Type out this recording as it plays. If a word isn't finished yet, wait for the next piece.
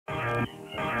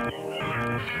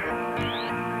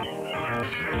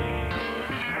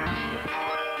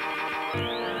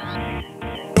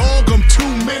I'm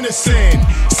too menacing.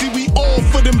 See, we all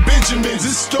for them Benjamins.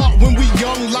 It start when we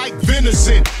young like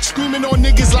venison. Screaming on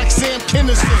niggas like Sam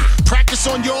Kinison. Practice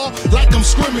on y'all like I'm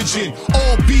scrimmaging.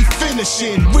 All be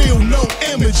finishing, real no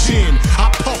imaging. I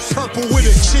puff purple with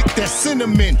a chick that's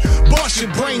cinnamon. Bust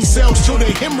your brain cells till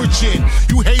they hemorrhaging.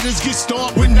 You haters get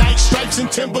stomped with night stripes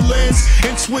and Timberlands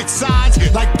and switch sides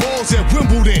like balls at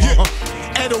Wimbledon.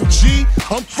 Edo G,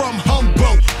 I'm from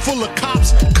Humboldt, full of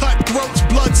cops, cutthroats,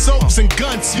 blood soaps, and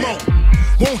gun smoke.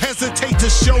 Won't hesitate to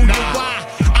show you why.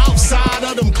 Outside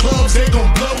of them clubs, they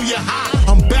gon' blow you high.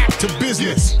 I'm back to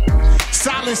business.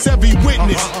 Silence every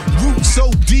witness. Roots so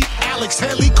deep, Alex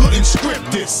Haley couldn't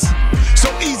script this. So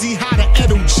easy how the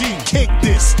Edo G kick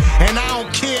this. And I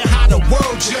don't care how the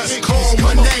world just call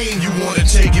my name. You wanna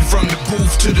take it from the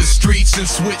booth to the streets and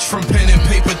switch from pen and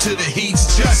paper to the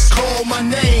heats? Just Call my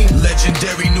name.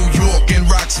 legendary New York and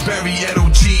Roxbury, Edo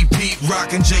G, Pete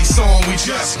Rock and J Song. We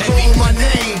just Call my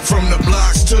name. from the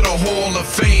blocks to the Hall of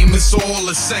Fame. It's all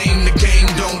the same. The game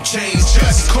don't change.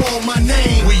 Just call my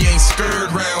name. We ain't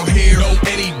scared round here.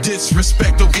 Any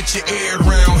disrespect will get you aired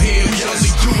round here. We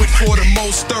only do it for the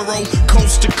most thorough.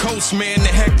 Coast to coast, man, the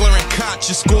heckler and cot,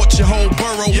 you scorch your whole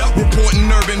borough. Reporting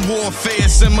urban warfare,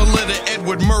 similar to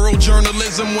Edward Murrow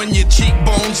journalism. When your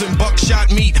cheekbones and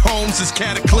buckshot meet homes, is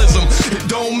cataclysm. It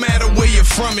don't matter where you're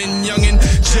from, youngin'.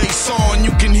 J-Song,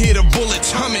 you can hear the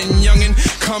bullets humming, youngin'.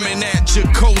 Coming at you,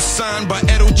 co-signed by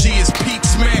Edo G is Pete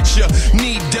Smash ya.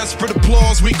 Need desperate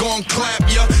applause, we gon' clap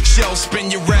ya. Shell spin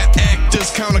your rap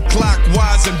actors,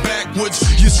 counterclockwise and backwards.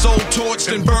 Your soul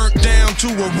torched and burnt down to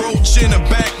a roach in a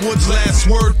backwoods. Last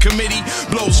word committee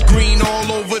blows green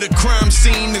all over the crime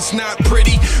scene. It's not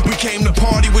pretty. We came to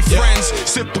party with friends,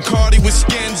 sip Bacardi with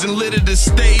skins, and litter the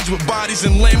stage with bodies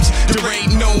and limbs. There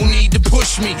ain't no need to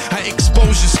push me. I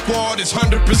expose your squad as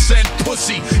 100%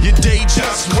 pussy. Your day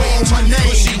just way too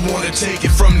pushy. Wanna take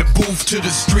it from the booth to the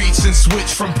streets and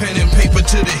switch from pen and paper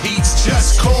to the heats?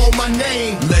 Just call my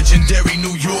name. Legendary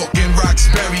New York and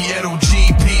Roxbury, Edo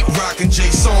G, Pete Rock and J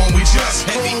Song. We just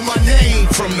Call my name.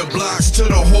 from the blocks to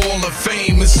the Hall of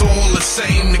Fame. It's all the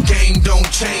same. The game don't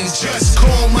change. Just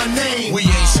call my name. We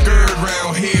ain't scared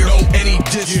round here. Any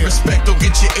disrespect will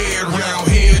get you aired round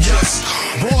here. Just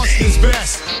Boston's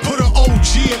best. Put an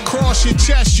OG across your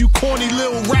chest, you corny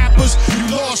little rappers.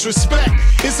 You lost respect.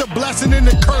 It's a blessing and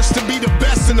a curse to be the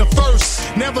best in the first.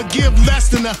 Never give less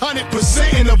than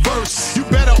 100% in a verse. You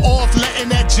better off letting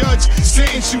that judge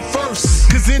sentence you first.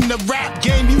 Cause in the rap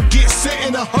game, you get sent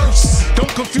in a hearse.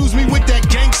 Don't confuse me with that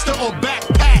gangster or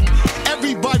backpack.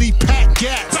 Everybody pack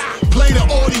gas. Play the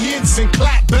audience and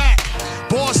clap back.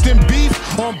 Boston beef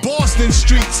on Boston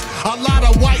streets. A lot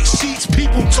of white sheets,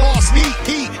 people toss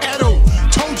heat. Edo,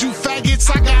 told you faggots,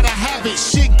 I gotta have it.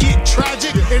 Shit get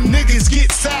tragic and niggas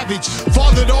get savage.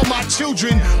 Fathered all my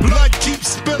children, blood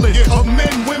keeps spilling. Of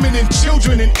men, women, and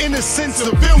children, and innocent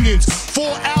civilians. 4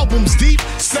 albums deep,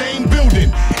 same building.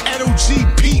 Edo G,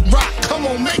 Pete Rock, come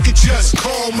on, make it just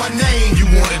call my name. you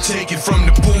wanna take it from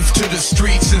the booth to the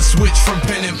streets and switch from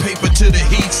pen and paper to the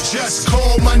heats? Just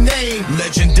call my name.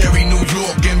 Legendary New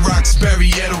York and Roxbury,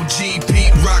 Edo G,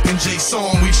 Pete Rock and J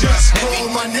Song. We just Call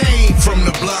my name. from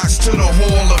the blocks to the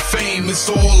Hall of Fame. It's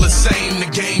all the same. The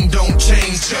game don't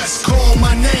change. Just call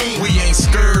my name. We ain't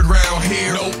scared round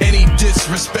here. Any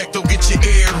disrespect will get you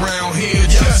aired round here.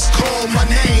 Just call my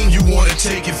name. You wanna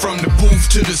take it from the booth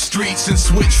to the streets and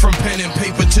switch from pen and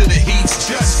paper to the heats?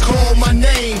 Just call my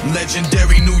name.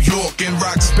 Legendary New York and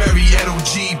Roxbury, Edo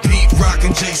G, Pete Rock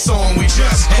and J Song. We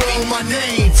just Call my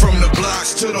name. from the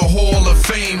blocks to the Hall of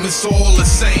Fame. It's all the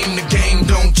same. The game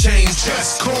don't change.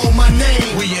 Just call my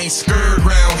name. We ain't scared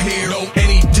round here.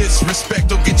 Any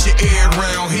disrespect will get you aired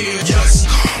round here. Just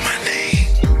call my name.